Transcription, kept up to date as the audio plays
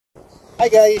Hi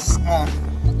guys,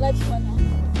 Live ko na.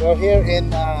 we're here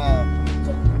in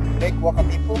Lake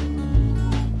Wakatipo,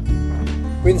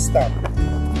 Queenstown,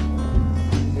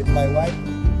 with my wife,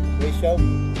 Rachel.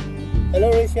 Hello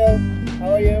Rachel,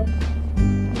 how are you?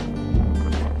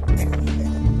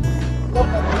 Look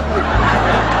at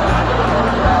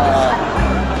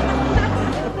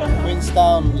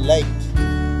Queenstown Lake.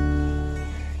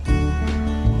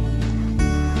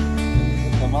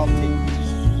 The mountain.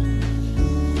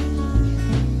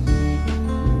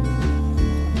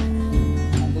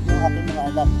 Aking mga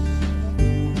anak.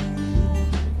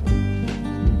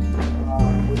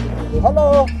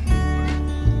 Hello!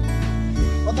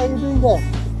 What are you doing there?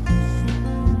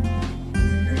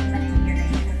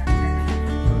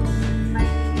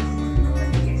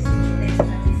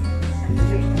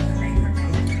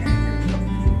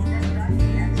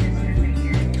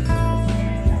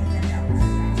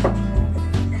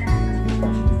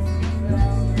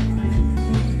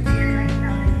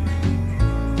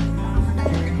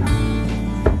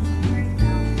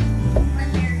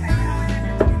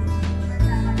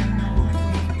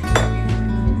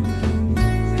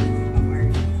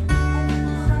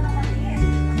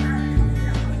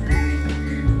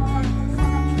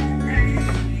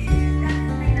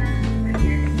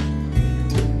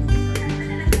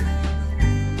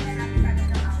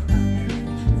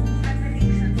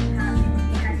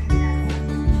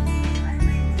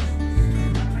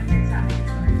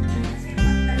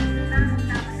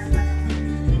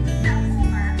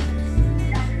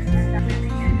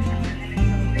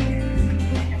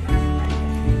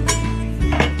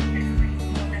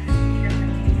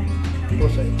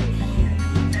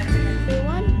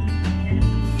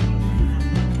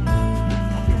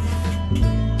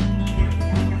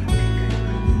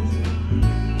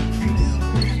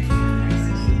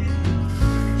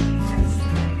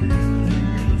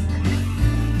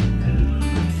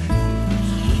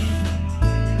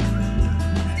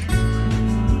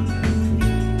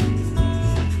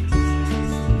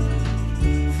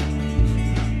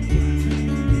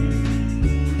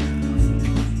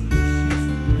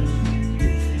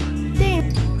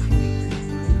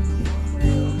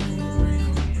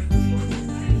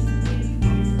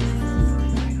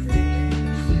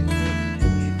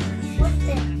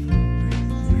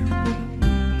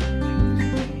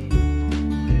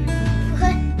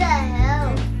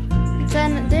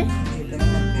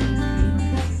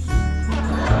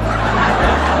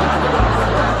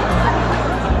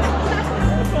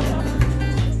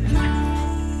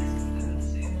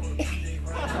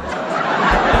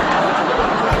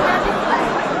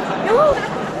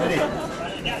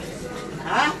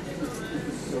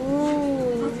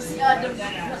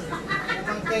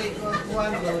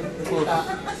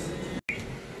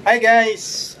 Hi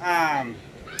guys!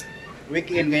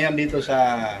 Weekend ngayon dito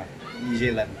sa New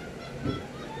Zealand.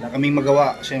 Wala kaming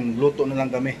magawa kasi luto na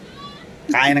lang kami.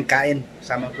 Kain ng kain.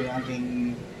 Sama ko yung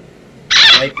aking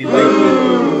wifey.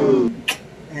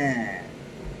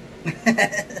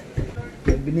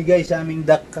 Binigay sa aming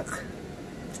dakak.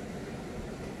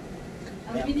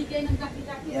 Ang binigay ng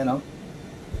kaki-kaki. Yan o.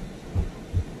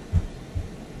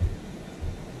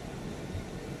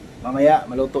 Mamaya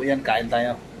maluto yan, kain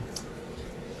tayo.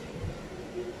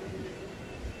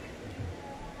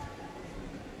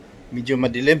 Medyo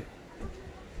madilim.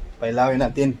 Pailawin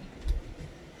natin.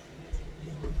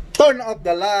 Turn off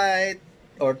the light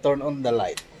or turn on the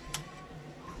light.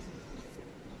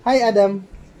 Hi Adam.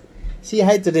 Say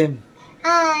hi to them.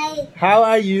 Hi. How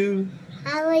are you?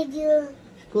 How are you?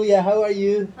 Kuya, how are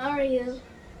you? How are you?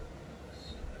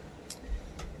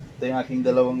 Ito yung aking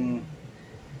dalawang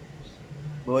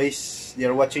boys.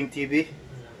 They're watching TV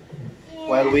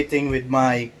while waiting with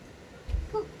my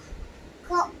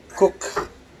cook.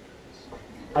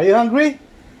 Are you hungry?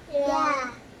 Yeah.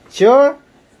 Sure?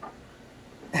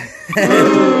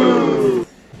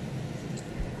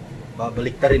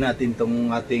 Babalik ta rin natin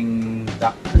tong ating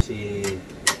duck kasi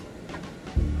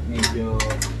medyo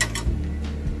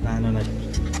ano na.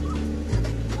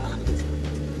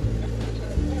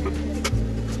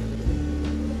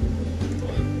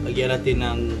 Lagyan natin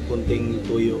ng kunting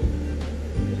tuyo.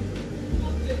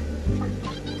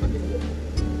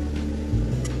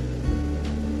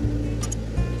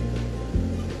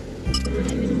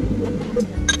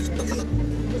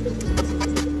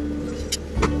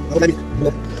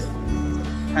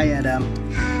 Hi Adam.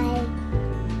 Hi.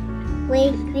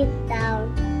 Wait, sit down.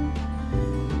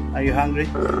 Are you hungry?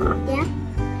 Yeah.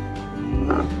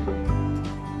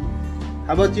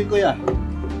 How about you, Kuya?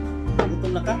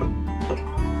 Gutom na ka?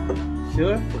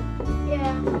 Sure?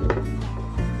 Yeah.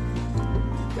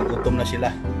 Gutom na sila.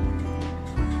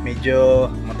 medyo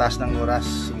mataas ng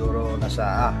oras, siguro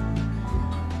nasa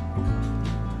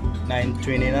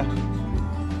 9:20 na,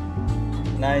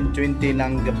 9:20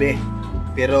 ng gabi,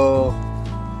 pero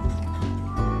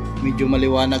medyo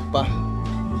maliwanag pa.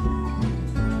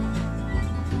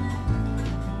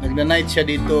 Nagna-night siya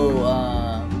dito,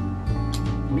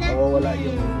 nawawala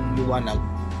yung liwanag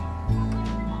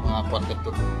mga quarter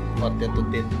to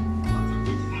 10.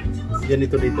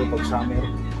 Ganito dito pag summer,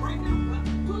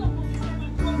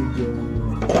 medyo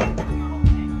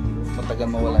matagal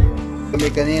mawala yun. Kami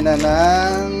kanina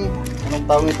ng anong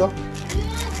tawag ito?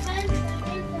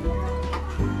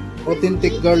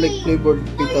 Authentic garlic flavored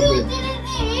pita bread.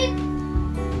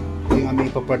 Yung aming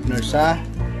pa-partner sa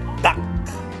duck.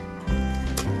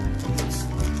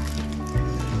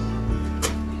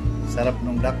 Sarap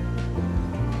ng duck,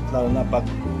 lalo na pag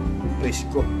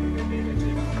presko,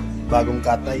 bagong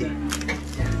katay.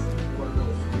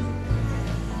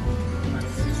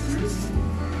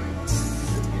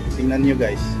 Tingnan nyo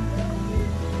guys,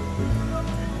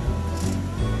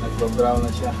 nagbo-brown na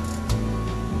siya.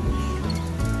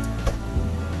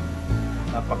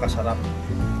 Napakasarap.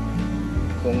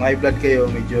 Kung high blood kayo,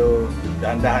 medyo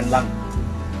dahan-dahan lang,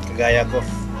 kagaya ko.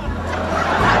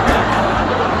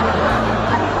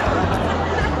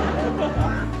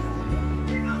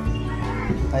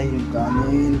 Ay, yung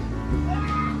kanin.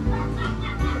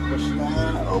 Tapos na.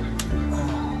 Oh.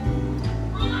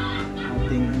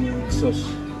 Ating sauce.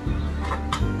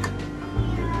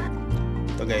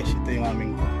 Ito guys, ito yung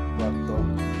aming kwarto.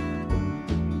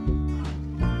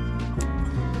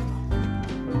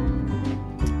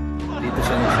 Dito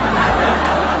siya nasa.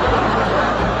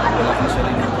 Wala kang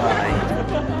sariling bahay.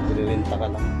 Nilirenta ka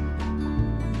lang.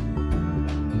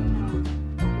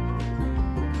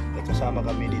 Kasama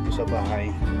kami dito sa bahay,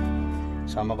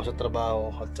 sama ko sa trabaho,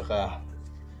 at saka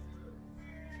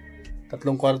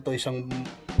 3 kwarto isang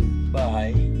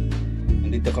bahay.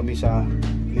 Nandito kami sa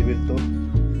level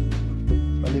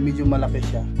 2. Bali medyo malaki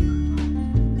siya.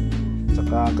 At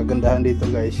saka kagandahan dito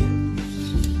guys,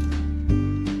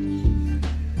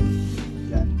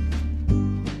 yan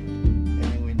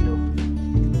yung window,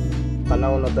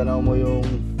 tanaw na tanaw mo yung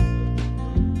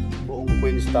buong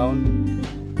Queenstown.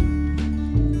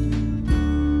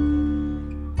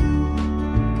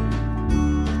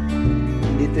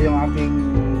 Dito yung aking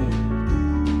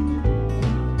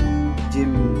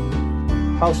gym,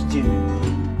 house gym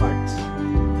parts.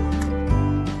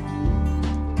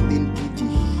 10 kg.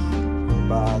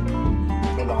 Pag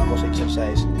kulang ako sa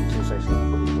exercise lang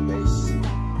ako dito guys.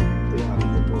 Ito yung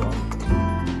aking tutuan.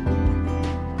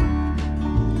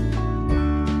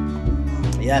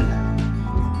 Ayan.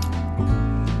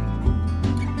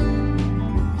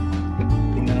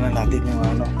 Tingnan na natin yung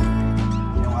ano,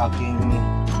 yung aking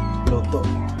luto.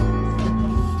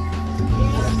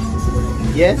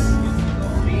 Yes?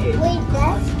 Wait,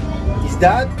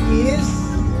 That is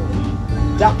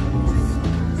duck.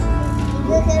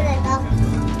 look at the dog.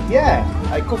 Yeah,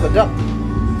 I cook a duck.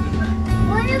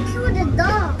 Why you kill the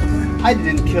dog? I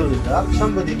didn't kill the duck.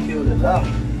 Somebody killed the duck,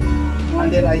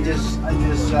 and then I just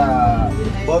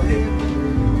bought it.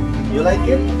 You like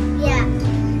it? Yeah.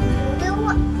 Then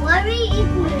why are you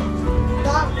eating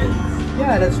dog?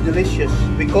 Yeah, that's delicious.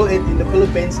 We call it in the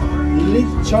Philippines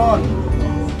lechon.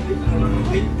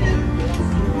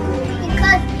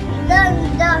 Because the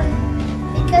dog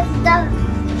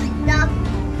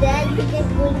dead because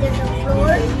going to the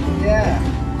floor. Yeah.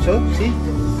 So see,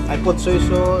 I put soy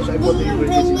sauce. I put the Did you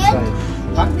ingredients bring it? inside.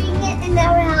 You Huh? bring it in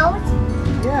our house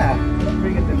Yeah,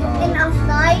 bring it in. and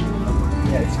outside.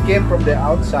 Yeah, it came from the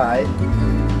outside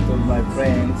to my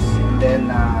friends, and then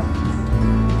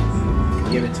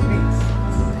give it to me.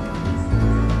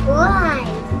 Why?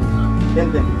 Tell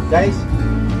them, guys,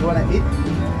 you wanna eat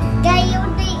Can you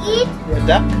eat your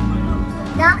duck?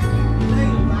 duck?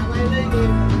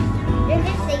 You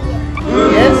just say it.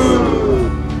 Yes.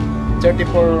 30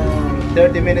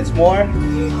 minutes more,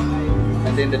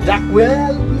 and then the duck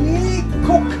will be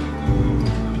cooked.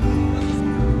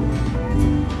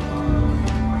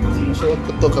 Sinusuot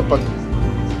ko to kapag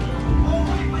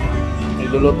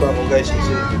nagluluto ako guys,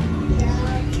 kasi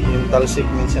yung talsik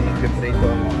minsan nagpiprito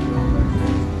ako.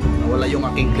 Nawala yung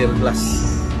aking clear glass.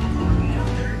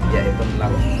 Yeah, ito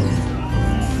lang.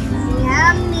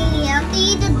 Yummy. I'll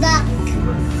eat the duck.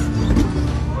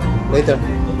 Later,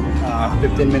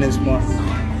 15 minutes more.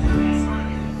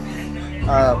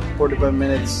 45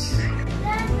 minutes